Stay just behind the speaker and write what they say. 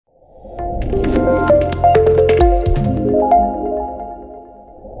Hi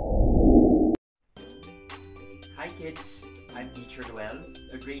kids, I'm Teacher Noel,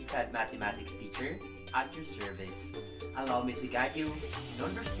 a grade 10 mathematics teacher at your service. Allow me to guide you in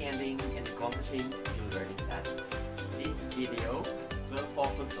understanding and accomplishing your learning tasks. This video will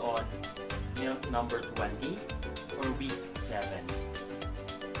focus on unit number 20 for week 7.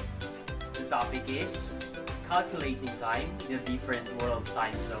 The topic is calculating time in a different world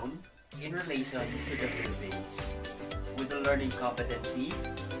time zone in relation to the Philippines. With the learning competency,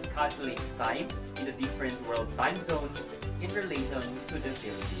 calculates time in a different world time zone in relation to the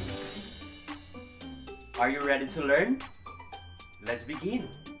Philippines. Are you ready to learn? Let's begin!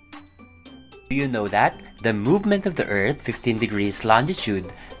 Do you know that the movement of the Earth 15 degrees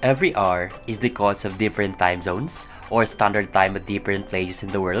longitude every hour is the cause of different time zones or standard time at different places in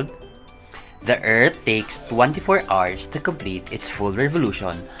the world? The Earth takes 24 hours to complete its full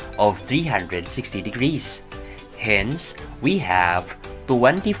revolution of 360 degrees. Hence, we have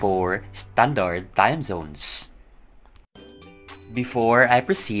 24 standard time zones. Before I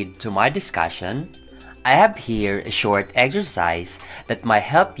proceed to my discussion, I have here a short exercise that might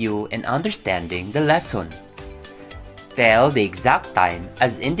help you in understanding the lesson. Tell the exact time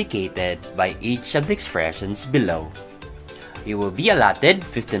as indicated by each of the expressions below. You will be allotted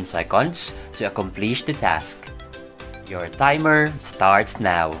 15 seconds to accomplish the task. Your timer starts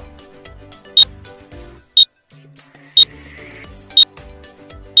now.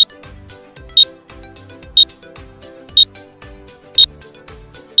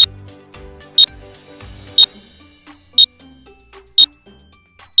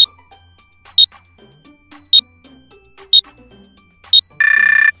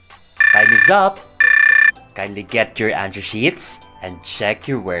 Time is up! Kindly get your answer sheets and check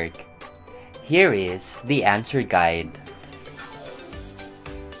your work. Here is the answer guide.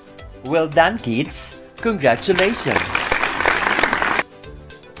 Well done, kids! Congratulations!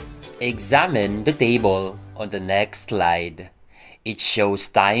 Examine the table on the next slide. It shows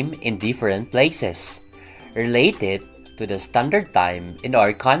time in different places. Relate it to the standard time in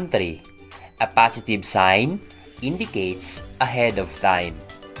our country. A positive sign indicates ahead of time,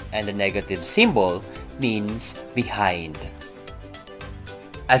 and a negative symbol means behind.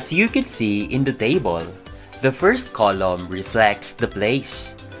 As you can see in the table, the first column reflects the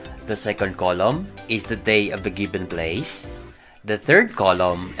place. The second column is the day of the given place. The third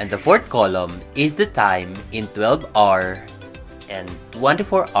column and the fourth column is the time in 12-hour and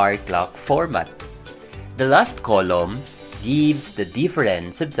 24-hour clock format. The last column gives the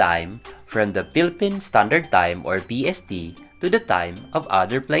difference of time from the Philippine Standard Time or PST to the time of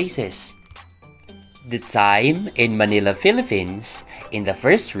other places. The time in Manila, Philippines in the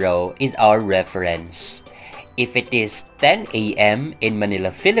first row is our reference. If it is 10 a.m. in Manila,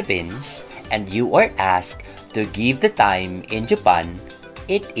 Philippines, and you are asked to give the time in Japan,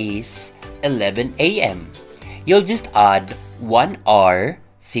 it is 11 a.m. You'll just add 1 hour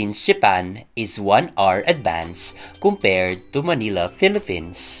since Japan is 1 hour advanced compared to Manila,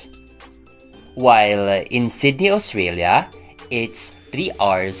 Philippines. While in Sydney, Australia, it's 3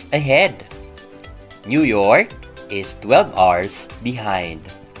 hours ahead. New York is 12 hours behind.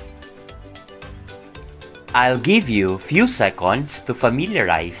 I'll give you few seconds to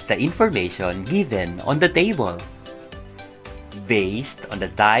familiarize the information given on the table. Based on the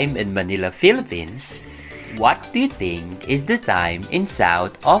time in Manila, Philippines, what do you think is the time in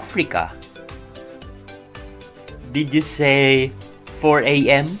South Africa? Did you say 4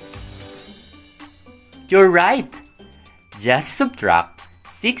 a.m.? You're right! Just subtract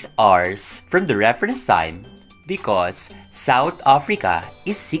 6 hours from the reference time because South Africa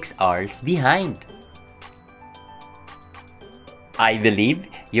is 6 hours behind. I believe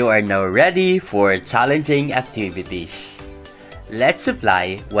you are now ready for challenging activities. Let's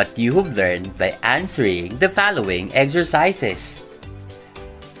apply what you have learned by answering the following exercises.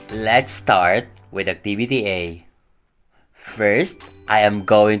 Let's start with activity A. First, I am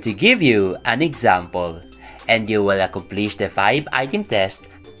going to give you an example, and you will accomplish the 5-item test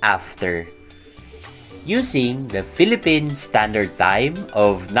after. Using the Philippine Standard Time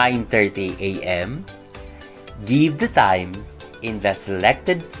of 9:30 a.m., give the time in the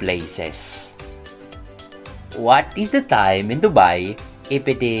selected places. What is the time in Dubai if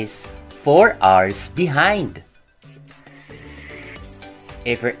it is 4 hours behind?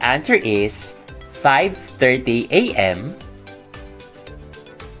 If your answer is 5:30 a.m.,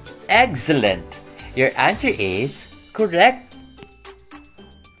 excellent! Your answer is correct.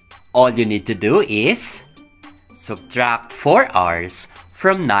 All you need to do is subtract 4 hours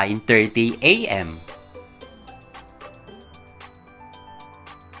from 9:30 a.m.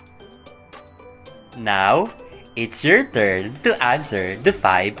 Now, it's your turn to answer the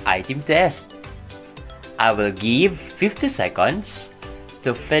 5-item test. I will give 50 seconds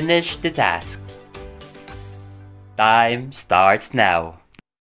to finish the task. Time starts now.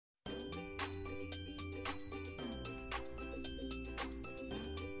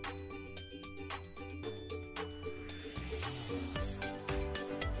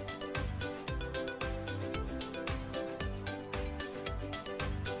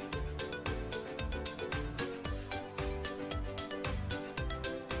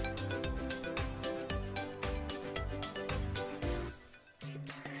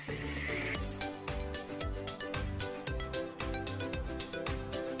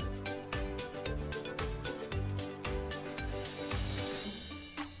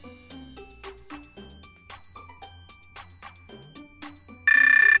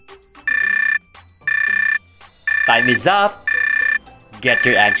 Time is up! Get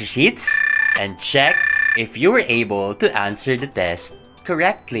your answer sheets and check if you were able to answer the test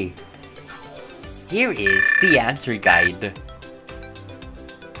correctly. Here is the answer guide.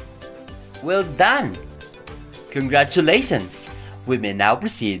 Well done! Congratulations! We may now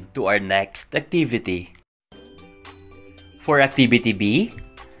proceed to our next activity. For Activity B,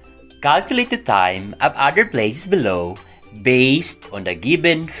 calculate the time of other places below based on the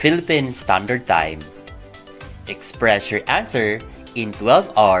given Philippine Standard Time. Express your answer in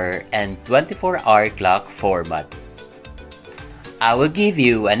 12-hour and 24-hour clock format. I will give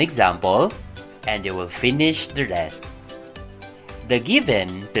you an example and you will finish the rest. The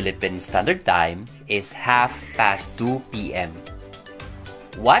given Philippine Standard Time is 2:30 p.m.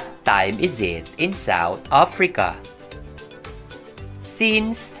 What time is it in South Africa?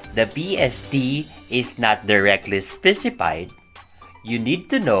 Since the PST is not directly specified, you need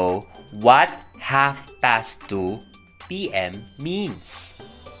to know what 2:30 p.m. means.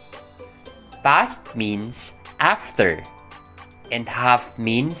 Past means after, and half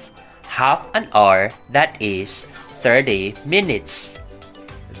means half an hour, that is 30 minutes.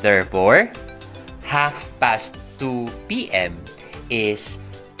 Therefore, 2:30 p.m. is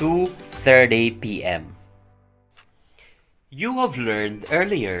 2:30 p.m. You have learned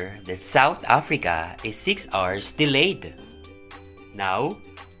earlier that South Africa is 6 hours delayed. Now,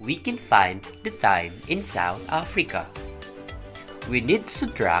 we can find the time in South Africa. We need to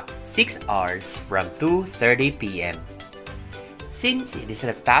subtract 6 hours from 2:30 p.m. Since it is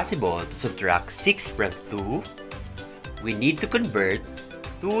not possible to subtract 6 from 2, we need to convert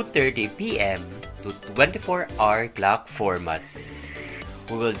 2:30 p.m. to 24-hour clock format.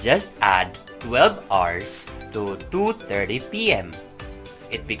 We will just add 12 hours to 2:30 p.m.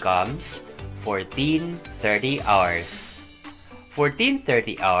 It becomes 14:30 hours.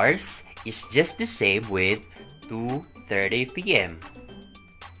 14:30 hours is just the same with 2:30 p.m.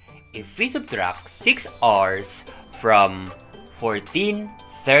 If we subtract 6 hours from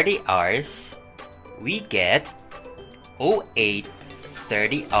 14:30 hours, we get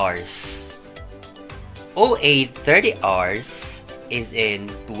 08:30 hours. 08:30 hours is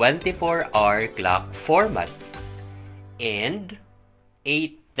in 24-hour clock format, and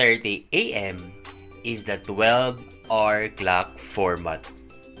 8:30 a.m. is the 12-hour clock format.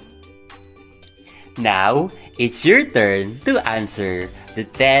 Now, it's your turn to answer the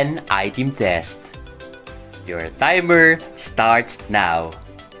 10-item test. Your timer starts now.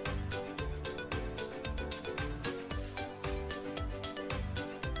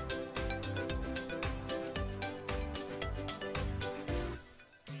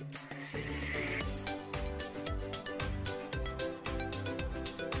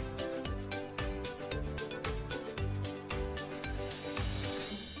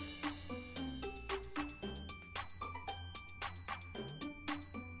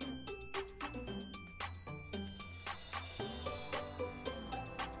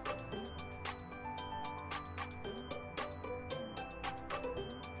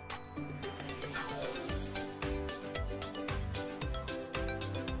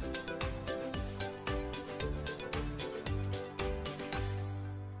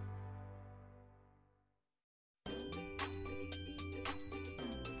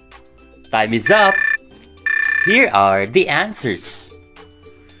 Time is up! Here are the answers.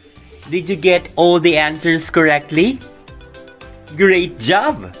 Did you get all the answers correctly? Great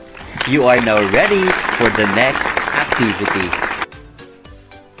job! You are now ready for the next activity.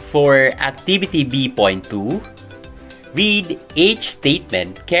 For Activity B.2, read each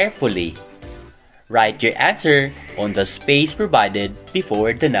statement carefully. Write your answer on the space provided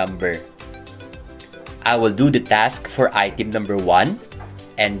before the number. I will do the task for item number 1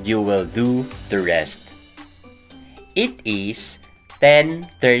 and you will do the rest. It is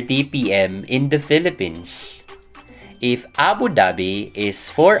 10:30 p.m. in the Philippines. If Abu Dhabi is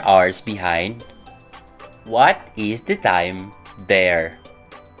 4 hours behind, what is the time there?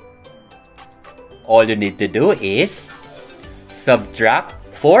 All you need to do is subtract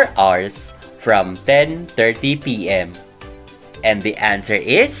 4 hours from 10:30 p.m. and the answer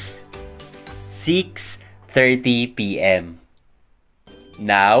is 6:30 p.m.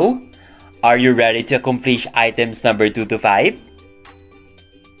 Now, are you ready to accomplish items number 2 to 5?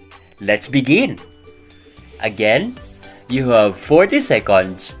 Let's begin. Again, you have 40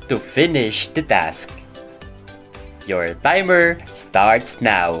 seconds to finish the task. Your timer starts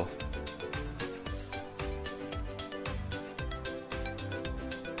now.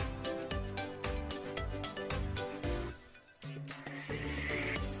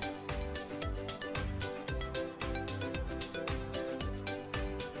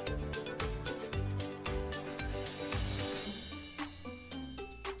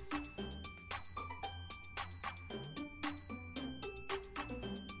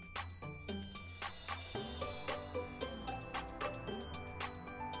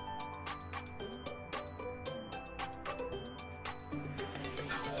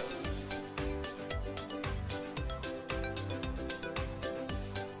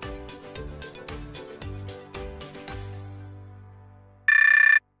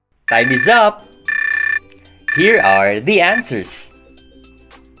 Time is up! Here are the answers.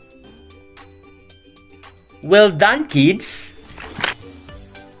 Well done, kids!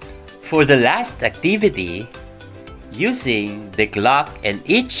 For the last activity, using the clock and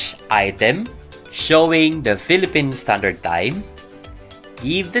each item showing the Philippine Standard Time,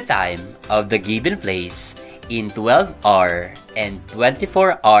 give the time of the given place in 12-hour and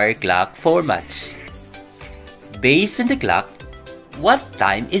 24-hour clock formats. Based on the clock, what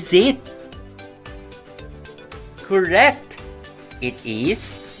time is it? Correct! It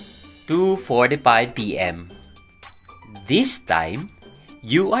is 2:45 p.m. This time,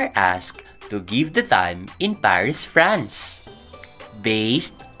 you are asked to give the time in Paris, France,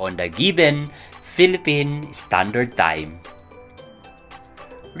 based on the given Philippine Standard Time.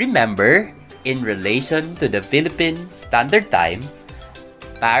 Remember, in relation to the Philippine Standard Time,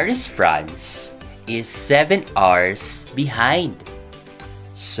 Paris, France is 7 hours behind.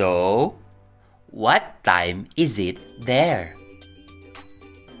 So, what time is it there?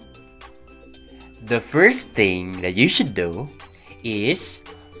 The first thing that you should do is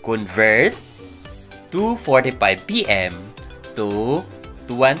convert 2:45 p.m. to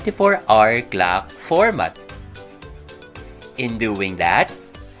 24-hour clock format. In doing that,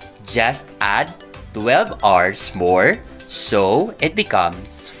 just add 12 hours more so it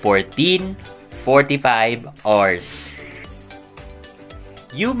becomes 14:45 hours.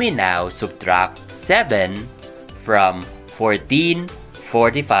 You may now subtract 7 from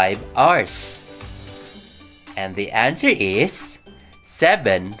 14:45 hours. And the answer is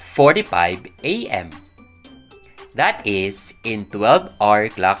 7:45 a.m. That is in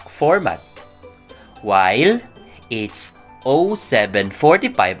 12-hour clock format, while it's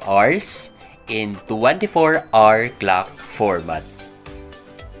 07:45 hours in 24-hour clock format.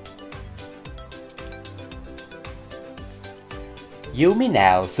 You may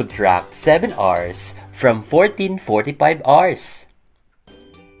now subtract 7 hours from 14:45 hours.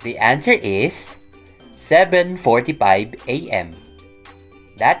 The answer is 7:45 a.m.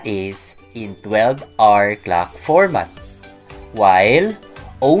 That is in 12-hour clock format, while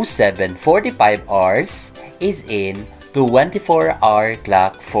 07:45 hours is in 24-hour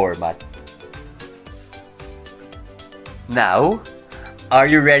clock format. Now,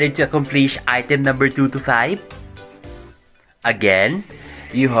 are you ready to accomplish item number 2 to 5? Again,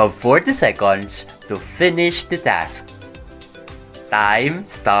 you have 40 seconds to finish the task. Time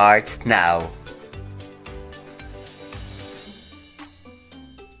starts now.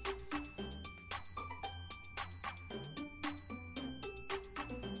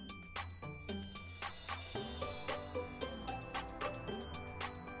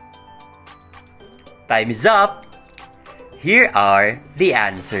 Time is up! Here are the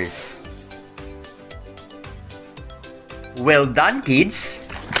answers. Well done, kids!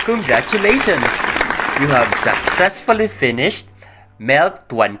 Congratulations! You have successfully finished MELC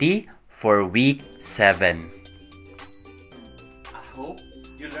 20 for week 7. I hope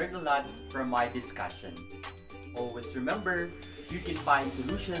you learned a lot from my discussion. Always remember, you can find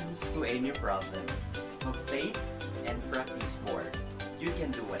solutions to any problem. Have faith and practice more. You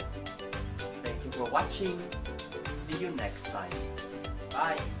can do it. Thank you for watching. See you next time.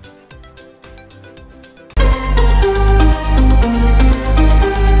 Bye!